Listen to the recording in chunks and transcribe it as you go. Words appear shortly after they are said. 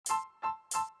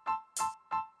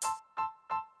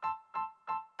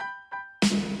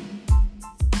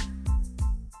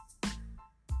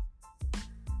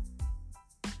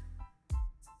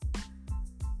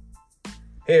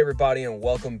Hey everybody, and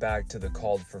welcome back to the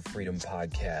Called for Freedom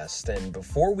podcast. And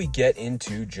before we get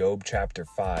into Job chapter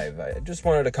 5, I just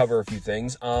wanted to cover a few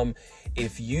things.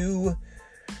 If you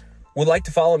would like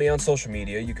to follow me on social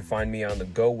media, you can find me on the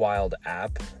Go Wild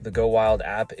app. The Go Wild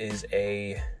app is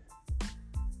a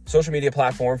social media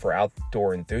platform for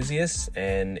outdoor enthusiasts,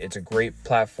 and it's a great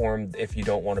platform if you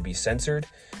don't want to be censored.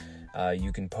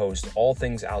 You can post all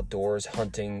things outdoors,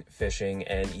 hunting, fishing,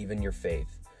 and even your faith.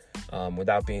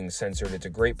 Without being censored. It's a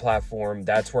great platform.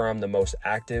 That's where I'm the most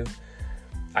active.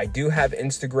 I do have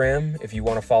Instagram. If you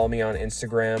want to follow me on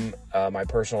Instagram, my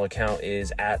personal account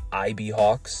is at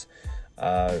IBHawks.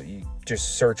 You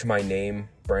just search my name,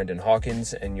 Brandon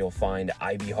Hawkins, and you'll find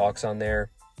IBHawks on there.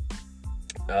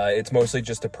 It's mostly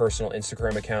just a personal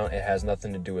Instagram account. It has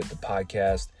nothing to do with the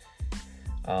podcast.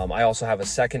 I also have a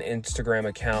second Instagram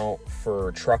account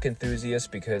for truck enthusiasts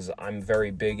because I'm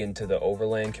very big into the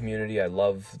overland community. I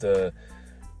love the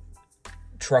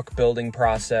truck building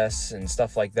process and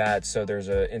stuff like that. So there's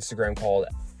an Instagram called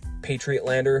Patriot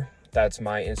Lander. That's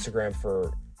my Instagram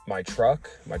for my truck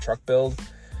build.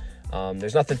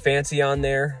 There's nothing fancy on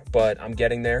there, but I'm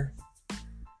getting there.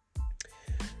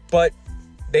 But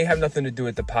they have nothing to do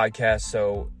with the podcast,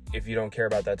 so if you don't care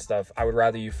about that stuff, I would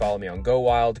rather you follow me on Go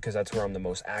Wild because that's where I'm the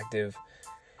most active.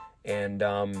 And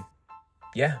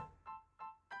yeah.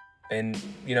 And,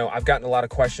 you know, I've gotten a lot of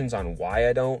questions on why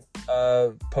I don't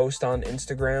post on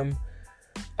Instagram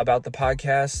about the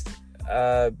podcast.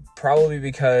 Probably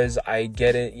because I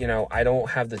get it, you know, I don't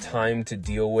have the time to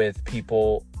deal with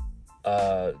people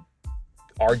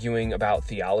arguing about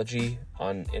theology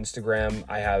on Instagram.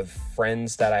 I have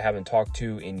friends that I haven't talked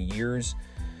to in years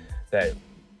that,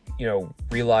 you know,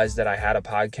 realized that I had a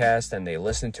podcast and they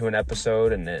listened to an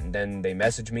episode and then they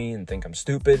message me and think I'm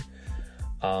stupid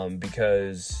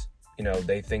because, you know,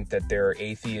 they think that their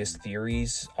atheist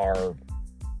theories are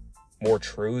more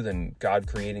true than God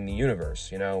creating the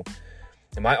universe, you know.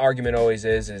 And my argument always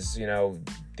is, you know,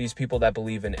 these people that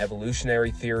believe in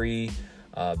evolutionary theory,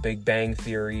 Big Bang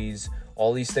theories,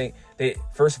 all these things,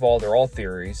 first of all, they're all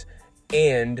theories,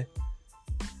 and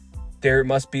there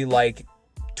must be like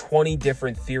 20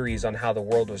 different theories on how the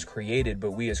world was created,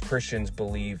 but we as Christians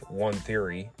believe one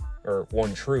theory or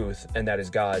one truth, and that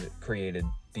is God created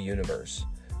the universe.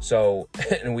 So,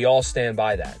 and we all stand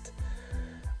by that.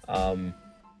 On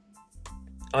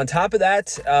top of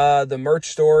that, the merch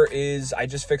store I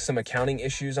just fixed some accounting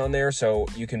issues on there, so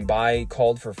you can buy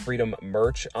Called for Freedom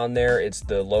merch on there. It's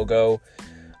the logo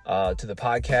to the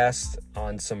podcast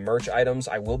on some merch items.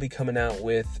 I will be coming out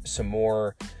with some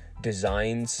more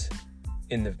designs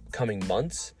in the coming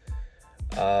months.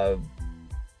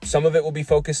 Some of it will be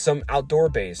focused some outdoor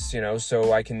based, you know,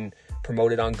 so I can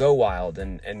promote it on Go Wild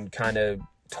and kind of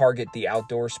target the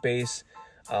outdoor space.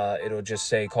 It'll just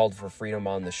say Called for Freedom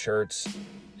on the shirts,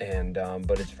 and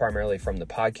but it's primarily from the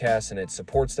podcast and it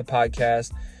supports the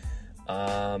podcast.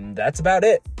 That's about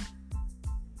it.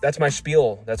 That's my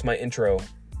spiel. That's my intro.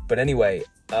 But anyway,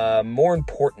 more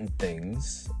important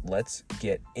things. Let's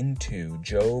get into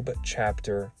Job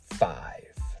chapter 5.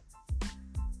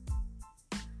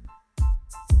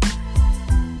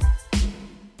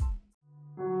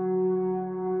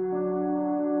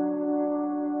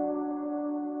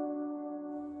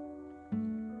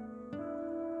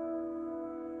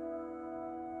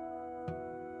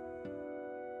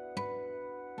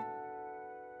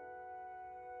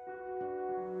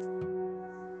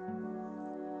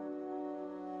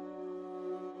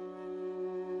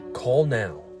 Call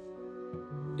now.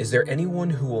 Is there anyone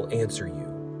who will answer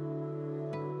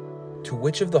you? To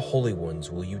which of the holy ones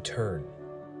will you turn?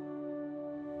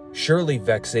 Surely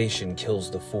vexation kills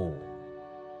the fool,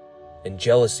 and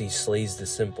jealousy slays the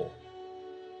simple.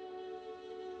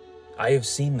 I have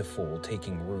seen the fool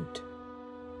taking root,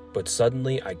 but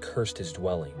suddenly I cursed his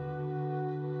dwelling.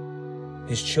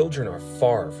 His children are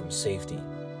far from safety.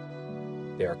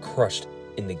 They are crushed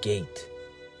in the gate,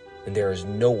 and there is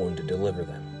no one to deliver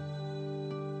them.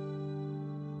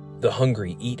 The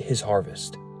hungry eat his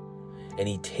harvest, and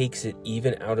he takes it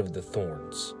even out of the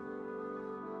thorns.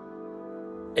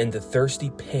 And the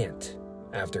thirsty pant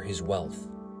after his wealth.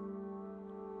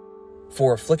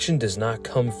 For affliction does not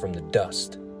come from the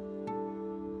dust,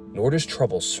 nor does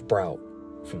trouble sprout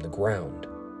from the ground.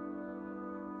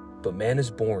 But man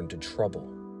is born to trouble,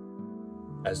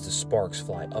 as the sparks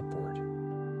fly upward.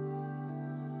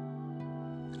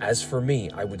 As for me,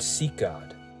 I would seek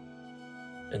God,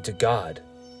 and to God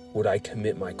would I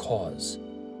commit my cause.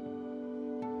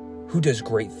 Who does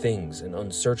great things and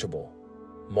unsearchable,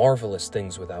 marvelous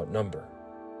things without number?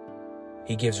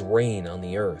 He gives rain on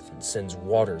the earth and sends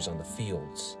waters on the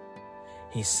fields.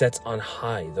 He sets on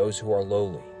high those who are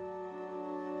lowly,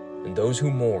 and those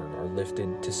who mourn are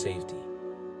lifted to safety.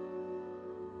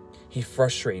 He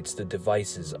frustrates the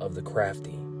devices of the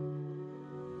crafty,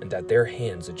 and that their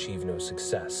hands achieve no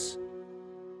success.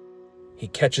 He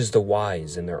catches the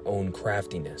wise in their own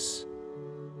craftiness,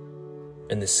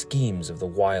 and the schemes of the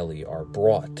wily are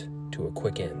brought to a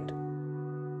quick end.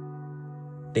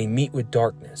 They meet with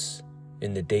darkness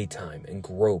in the daytime and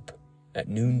grope at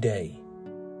noonday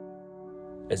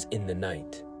as in the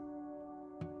night.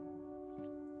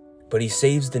 But he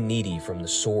saves the needy from the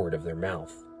sword of their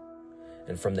mouth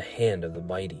and from the hand of the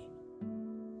mighty.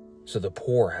 So the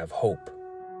poor have hope,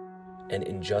 and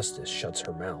injustice shuts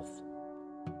her mouth.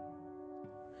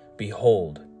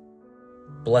 Behold,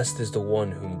 blessed is the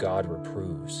one whom God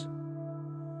reproves.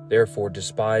 Therefore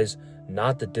despise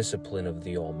not the discipline of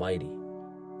the Almighty,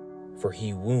 for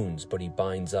he wounds, but he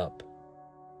binds up.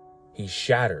 He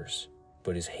shatters,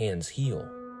 but his hands heal.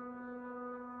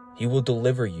 He will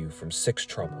deliver you from 6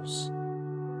 troubles.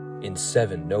 In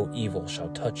 7 no evil shall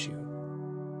touch you.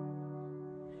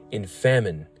 In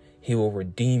famine he will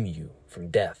redeem you from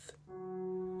death,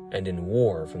 and in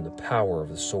war from the power of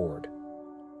the sword.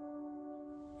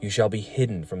 You shall be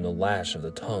hidden from the lash of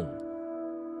the tongue,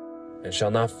 and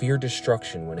shall not fear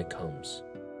destruction when it comes.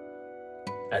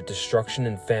 At destruction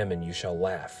and famine you shall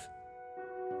laugh,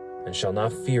 and shall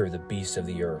not fear the beasts of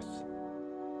the earth.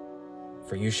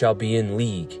 For you shall be in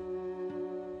league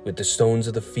with the stones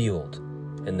of the field,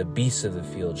 and the beasts of the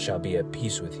field shall be at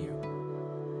peace with you.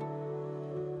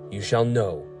 You shall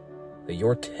know that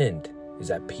your tent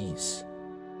is at peace,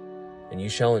 and you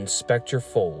shall inspect your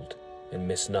fold and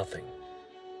miss nothing.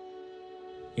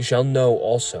 You shall know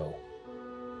also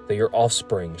that your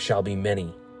offspring shall be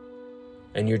many,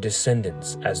 and your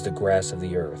descendants as the grass of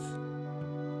the earth.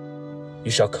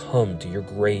 You shall come to your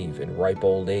grave in ripe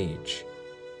old age,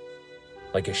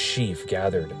 like a sheaf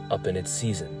gathered up in its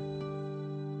season.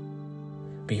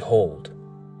 Behold,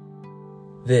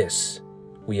 this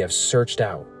we have searched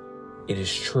out, it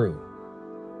is true.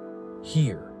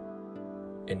 Hear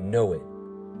and know it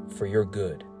for your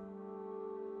good.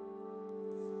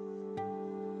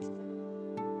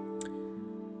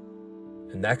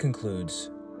 And that concludes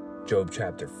Job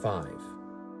chapter 5.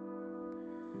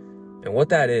 And what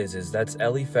that is that's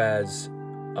Eliphaz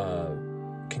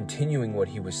continuing what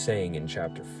he was saying in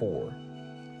chapter 4.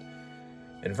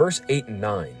 In verse 8 and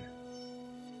 9,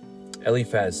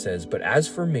 Eliphaz says, "But as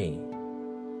for me,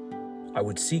 I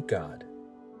would seek God,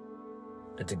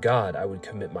 and to God I would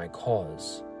commit my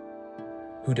cause,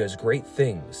 who does great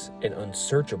things and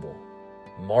unsearchable,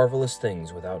 marvelous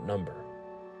things without number."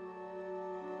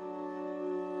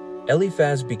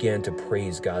 Eliphaz began to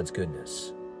praise God's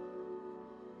goodness,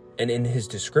 and in his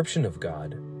description of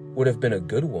God would have been a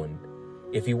good one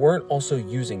if he weren't also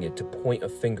using it to point a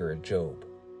finger at Job.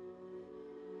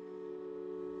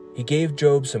 He gave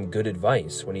Job some good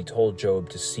advice when he told Job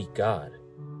to seek God,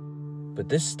 but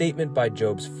this statement by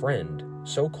Job's friend,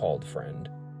 so-called friend,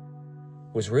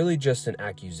 was really just an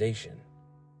accusation.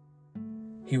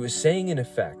 He was saying in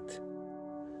effect,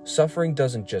 suffering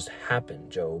doesn't just happen,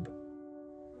 Job.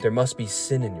 There must be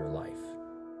sin in your life.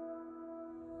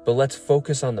 But let's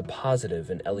focus on the positive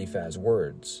in Eliphaz's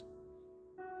words.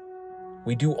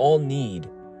 We do all need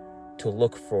to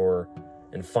look for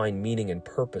and find meaning and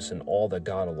purpose in all that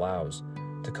God allows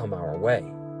to come our way.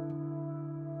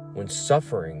 When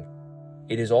suffering,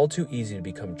 it is all too easy to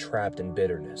become trapped in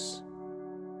bitterness.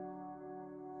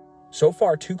 So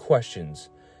far, 2 questions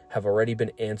have already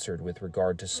been answered with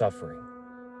regard to suffering.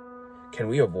 Can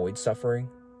we avoid suffering?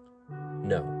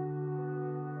 No.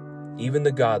 Even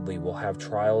the godly will have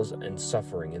trials and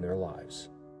suffering in their lives.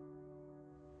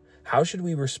 How should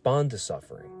we respond to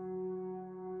suffering?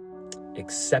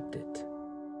 Accept it.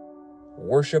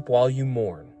 Worship while you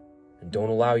mourn, and don't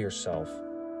allow yourself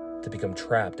to become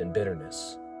trapped in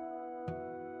bitterness.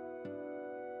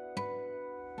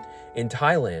 In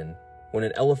Thailand, when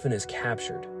an elephant is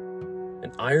captured,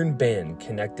 an iron band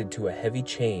connected to a heavy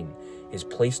chain is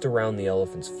placed around the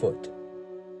elephant's foot.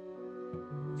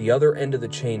 The other end of the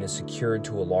chain is secured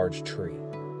to a large tree.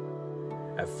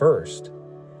 At first,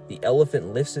 the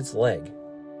elephant lifts its leg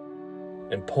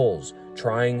and pulls,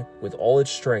 trying with all its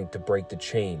strength to break the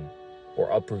chain or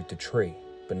uproot the tree,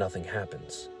 but nothing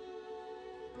happens.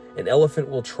 An elephant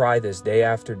will try this day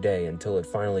after day until it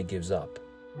finally gives up.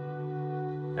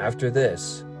 After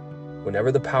this,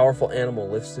 whenever the powerful animal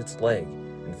lifts its leg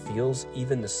and feels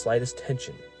even the slightest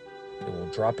tension, it will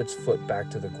drop its foot back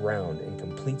to the ground in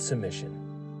complete submission.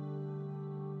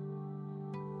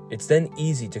 It's then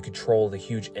easy to control the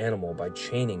huge animal by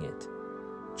chaining it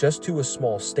just to a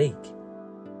small stake.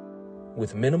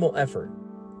 With minimal effort,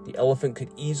 the elephant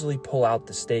could easily pull out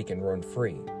the stake and run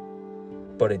free,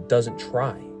 but it doesn't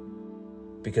try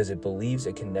because it believes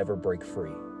it can never break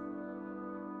free.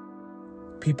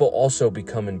 People also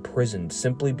become imprisoned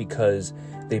simply because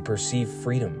they perceive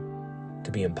freedom to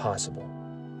be impossible.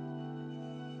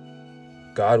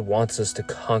 God wants us to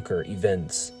conquer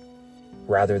events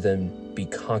rather than be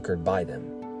conquered by them.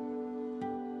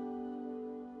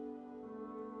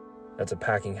 That's a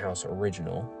Packing House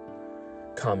original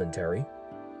commentary.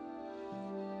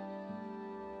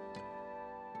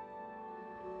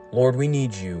 Lord, we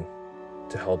need you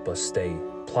to help us stay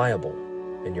pliable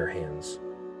in your hands.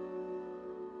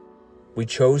 We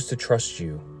chose to trust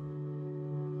you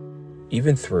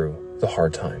even through the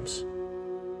hard times.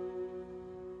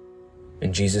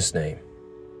 In Jesus' name,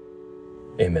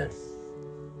 amen.